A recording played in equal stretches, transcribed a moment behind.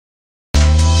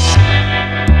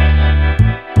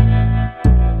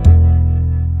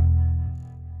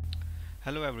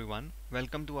Hello everyone,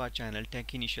 welcome to our channel Tech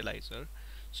Initializer.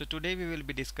 So today we will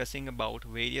be discussing about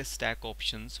various stack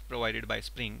options provided by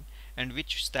Spring and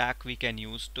which stack we can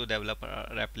use to develop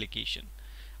our application.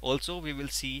 Also we will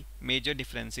see major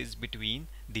differences between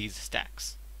these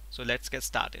stacks. So let's get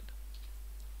started.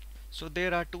 So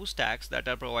there are two stacks that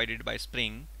are provided by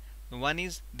Spring. One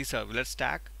is the servlet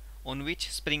stack on which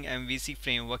Spring MVC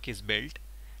framework is built,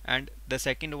 and the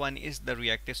second one is the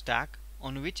reactive stack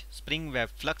on which Spring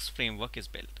Webflux framework is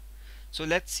built. So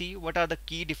let's see what are the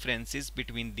key differences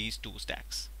between these two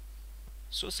stacks.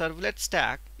 So servlet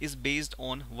stack is based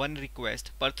on one request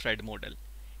per thread model.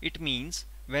 It means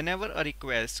whenever a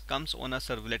request comes on a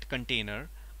servlet container,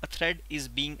 a thread is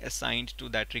being assigned to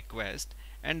that request,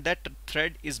 and that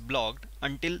thread is blocked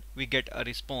until we get a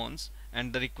response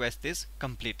and the request is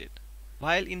completed.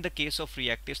 While in the case of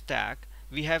reactive stack,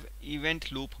 we have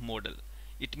event loop model.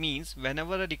 It means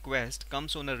whenever a request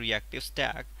comes on a reactive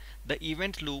stack, the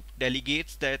event loop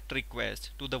delegates that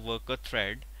request to the worker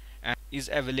thread and is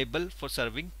available for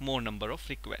serving more number of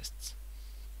requests.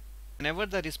 Whenever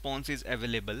the response is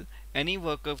available, any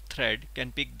worker thread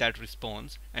can pick that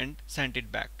response and send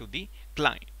it back to the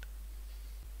client.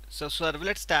 So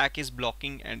servlet stack is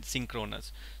blocking and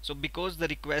synchronous. So because the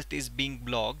request is being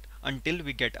blocked until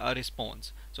we get a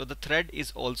response, so the thread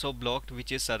is also blocked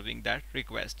which is serving that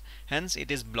request. Hence it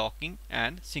is blocking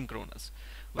and synchronous.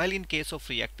 While in case of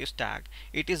reactive stack,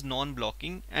 it is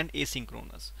non-blocking and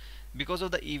asynchronous. Because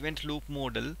of the event loop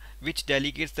model which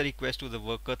delegates the request to the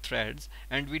worker threads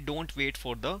and we don't wait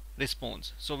for the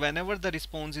response. So whenever the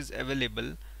response is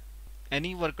available,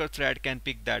 any worker thread can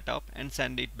pick that up and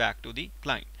send it back to the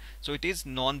client. So it is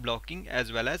non-blocking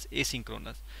as well as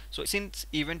asynchronous. So since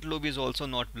event loop is also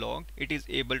not blocked, it is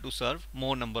able to serve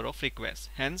more number of requests.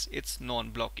 Hence it's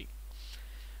non-blocking.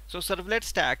 So servlet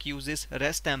stack uses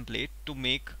REST template to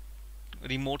make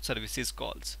remote services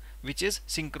calls, which is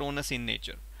synchronous in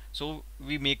nature. So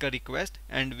we make a request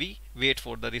and we wait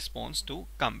for the response to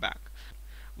come back.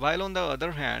 While on the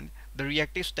other hand, the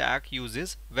reactive stack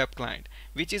uses web client,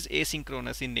 which is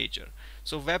asynchronous in nature.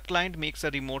 So web client makes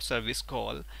a remote service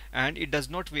call and it does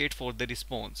not wait for the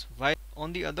response. While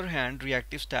on the other hand,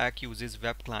 reactive stack uses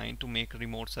web client to make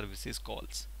remote services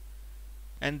calls.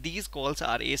 And these calls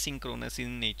are asynchronous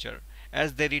in nature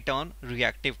as they return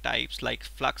reactive types like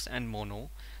flux and mono.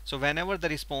 So whenever the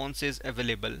response is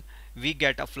available, we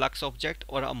get a flux object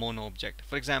or a mono object.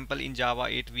 For example, in Java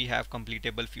 8 we have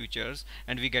completable futures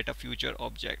and we get a future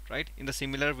object, right? In the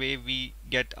similar way we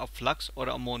get a flux or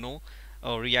a mono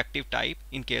or reactive type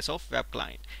in case of web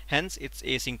client. Hence it's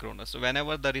asynchronous. So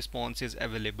whenever the response is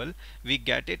available, we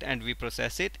get it and we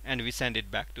process it and we send it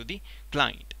back to the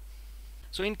client.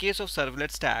 So in case of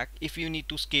servlet stack, if you need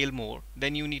to scale more,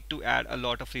 then you need to add a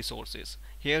lot of resources.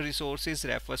 Here resources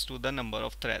refers to the number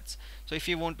of threads. So if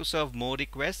you want to serve more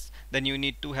requests, then you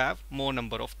need to have more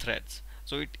number of threads.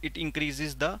 So it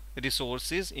increases the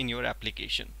resources in your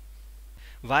application.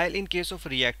 While in case of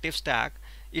reactive stack,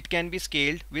 it can be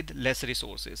scaled with less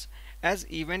resources. As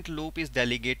event loop is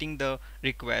delegating the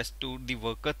request to the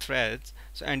worker threads,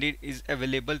 and it is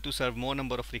available to serve more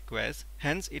number of requests,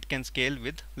 hence it can scale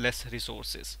with less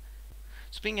resources.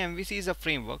 Spring MVC is a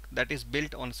framework that is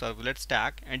built on servlet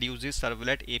stack and uses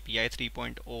Servlet API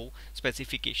 3.0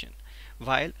 specification,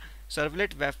 while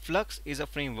Servlet Webflux is a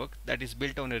framework that is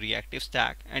built on a reactive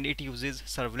stack and it uses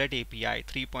Servlet API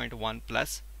 3.1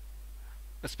 plus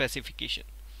specification.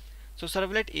 So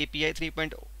Servlet API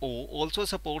 3.0 also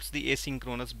supports the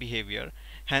asynchronous behavior.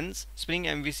 Hence Spring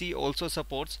MVC also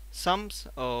supports some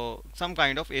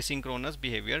kind of asynchronous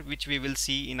behavior, which we will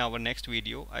see in our next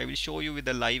video. I will show you with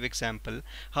a live example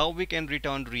how we can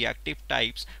return reactive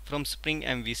types from Spring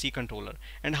MVC controller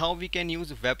and how we can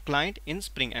use web client in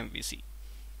Spring MVC.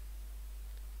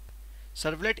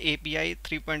 Servlet API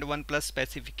 3.1 plus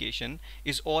specification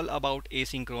is all about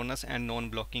asynchronous and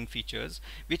non-blocking features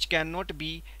which cannot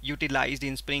be utilized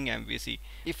in Spring MVC.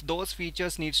 If those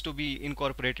features needs to be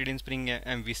incorporated in Spring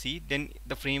MVC, then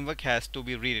the framework has to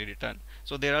be rewritten.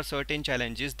 So there are certain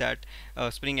challenges that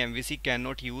Spring MVC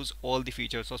cannot use all the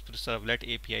features of Servlet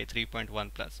API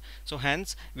 3.1 plus. So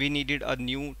hence we needed a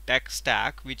new tech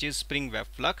stack which is Spring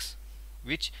Webflux,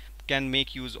 which can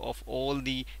make use of all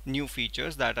the new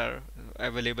features that are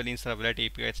available in Servlet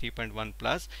API 3.1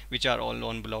 plus, which are all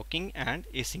non-blocking and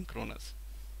asynchronous.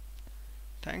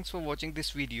 Thanks for watching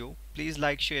this video. Please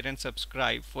like, share and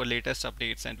subscribe for latest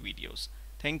updates and videos.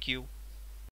 Thank you.